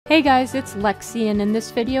Hey guys, it's Lexi, and in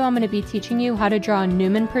this video I'm going to be teaching you how to draw a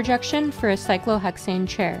Newman projection for a cyclohexane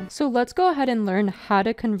chair. So let's go ahead and learn how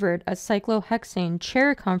to convert a cyclohexane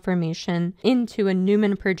chair conformation into a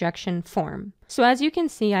Newman projection form. So as you can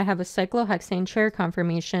see, I have a cyclohexane chair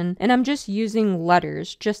conformation, and I'm just using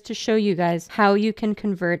letters just to show you guys how you can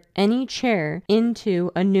convert any chair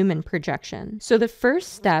into a Newman projection. So the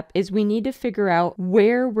first step is we need to figure out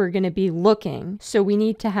where we're going to be looking. So we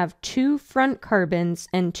need to have two front carbons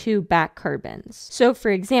and two back carbons. So for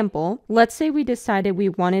example, let's say we decided we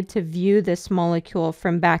wanted to view this molecule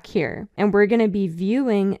from back here, and we're going to be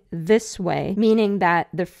viewing this way, meaning that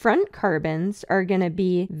the front carbons are going to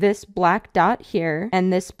be this black dot here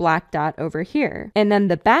and this black dot over here. And then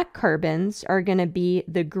the back carbons are going to be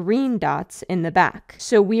the green dots in the back.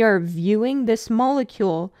 So we are viewing this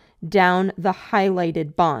molecule down the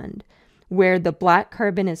highlighted bond, where the black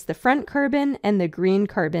carbon is the front carbon and the green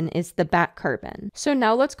carbon is the back carbon. So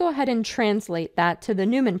now let's go ahead and translate that to the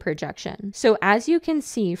Newman projection. So as you can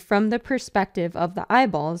see from the perspective of the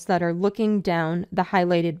eyeballs that are looking down the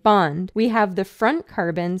highlighted bond, we have the front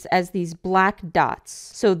carbons as these black dots.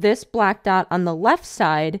 So this black dot on the left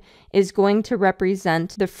side is going to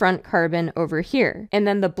represent the front carbon over here. And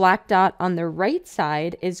then the black dot on the right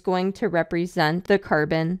side is going to represent the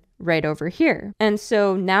carbon right over here. And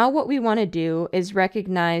so now what we want to do is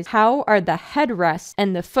recognize how are the headrest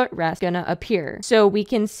and the footrest going to appear. So we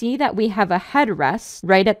can see that we have a headrest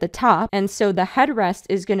right at the top, and so the headrest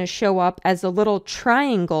is going to show up as a little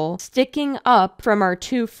triangle sticking up from our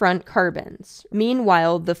two front carbons.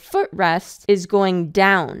 Meanwhile, the footrest is going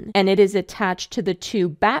down and it is attached to the two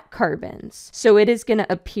back carbons. So it is going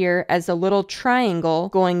to appear as a little triangle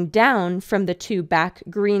going down from the two back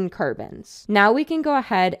green carbons. Now we can go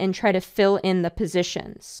ahead and try to fill in the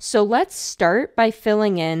positions. So let's start by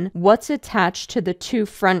filling in what's attached to the two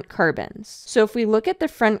front carbons. So if we look at the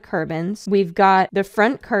front carbons, we've got the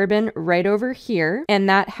front carbon right over here, and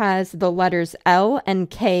that has the letters L and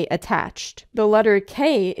K attached. The letter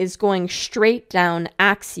K is going straight down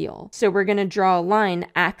axial. So we're going to draw a line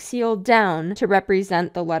axial down to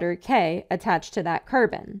represent the letter K attached to that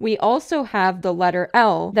carbon. We also have the letter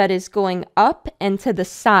L that is going up and to the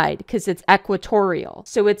side because it's equatorial.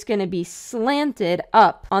 So it's going to be slanted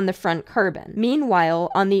up on the front carbon. Meanwhile,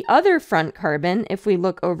 on the other front carbon, if we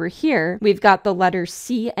look over here, we've got the letters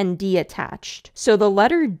C and D attached. So the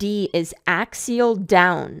letter D is axial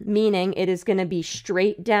down, meaning it is going to be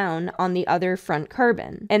straight down on the other front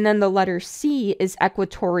carbon. And then the letter C is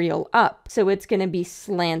equatorial up, so it's going to be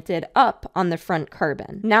slanted up on the front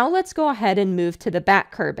carbon. Now let's go ahead and move to the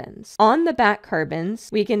back carbons. On the back carbons,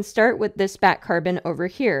 we can start with this back carbon over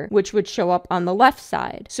here, which would show up on the left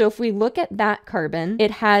side. So if we look at that carbon,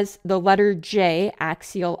 it has the letter J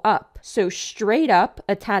axial up. So straight up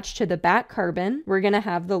attached to the back carbon, we're going to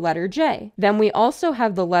have the letter J. Then we also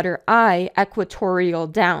have the letter I equatorial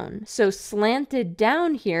down. So slanted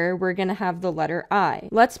down here, we're going to have the letter I.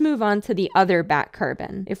 Let's move on to the other back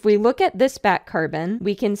carbon. If we look at this back carbon,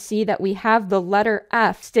 we can see that we have the letter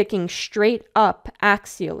F sticking straight up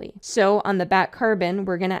axially. So on the back carbon,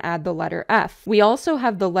 we're going to add the letter F. We also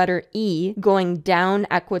have the letter E going down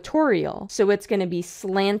equatorial. So it's going to be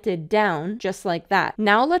slanted down just like that.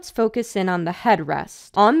 Now let's focus in on the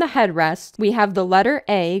headrest. On the headrest, we have the letter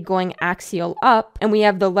A going axial up, and we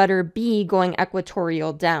have the letter B going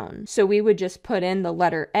equatorial down. So we would just put in the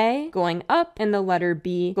letter A going up and the letter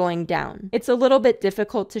B going down. It's a little bit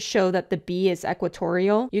difficult to show that the B is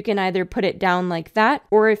equatorial. You can either put it down like that,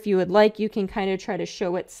 or if you would like, you can kind of try to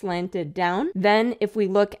show it slanted down. Then if we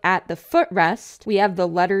look at the footrest, we have the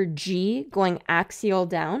letter G going axial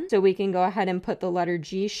down. So we can go ahead and put the letter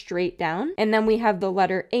G straight down. And then we have the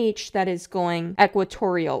letter H that is going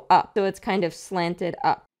equatorial up. So it's kind of slanted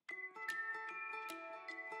up.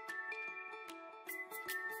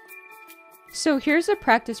 So here's a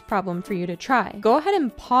practice problem for you to try. Go ahead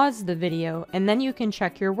and pause the video and then you can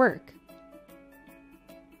check your work.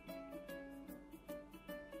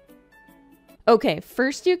 Okay,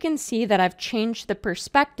 first you can see that I've changed the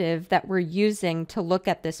perspective that we're using to look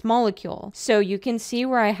at this molecule. So you can see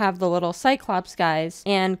where I have the little cyclops guys,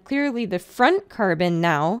 and clearly the front carbon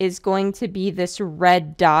now is going to be this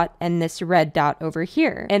red dot and this red dot over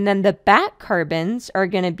here. And then the back carbons are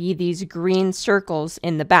going to be these green circles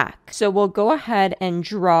in the back. So we'll go ahead and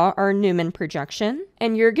draw our Newman projection.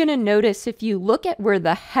 And you're going to notice if you look at where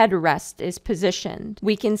the headrest is positioned,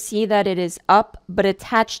 we can see that it is up but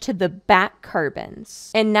attached to the back carbon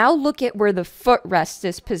carbons. And now look at where the footrest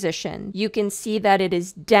is positioned. You can see that it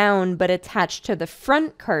is down but attached to the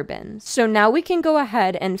front carbon. So now we can go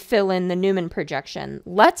ahead and fill in the Newman projection.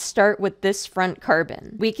 Let's start with this front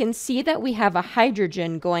carbon. We can see that we have a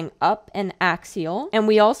hydrogen going up and axial, and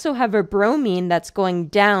we also have a bromine that's going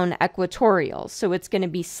down equatorial, so it's going to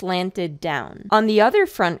be slanted down. On the other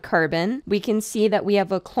front carbon, we can see that we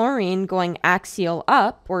have a chlorine going axial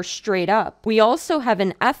up or straight up. We also have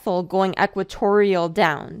an ethyl going equatorial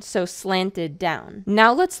down, so slanted down.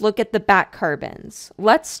 Now let's look at the back carbons.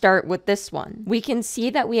 Let's start with this one. We can see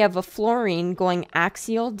that we have a fluorine going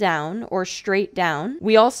axial down or straight down.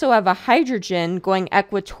 We also have a hydrogen going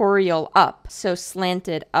equatorial up, so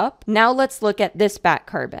slanted up. Now let's look at this back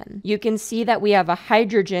carbon. You can see that we have a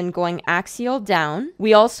hydrogen going axial down.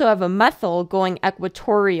 We also have a methyl going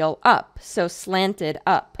equatorial up, so slanted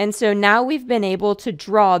up. And so now we've been able to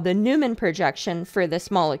draw the Newman projection for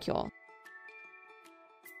this molecule.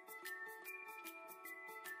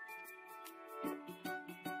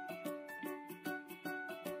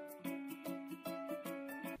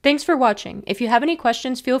 Thanks for watching. If you have any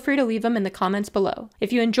questions, feel free to leave them in the comments below.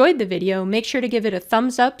 If you enjoyed the video, make sure to give it a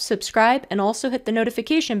thumbs up, subscribe, and also hit the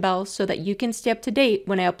notification bell so that you can stay up to date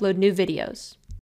when I upload new videos.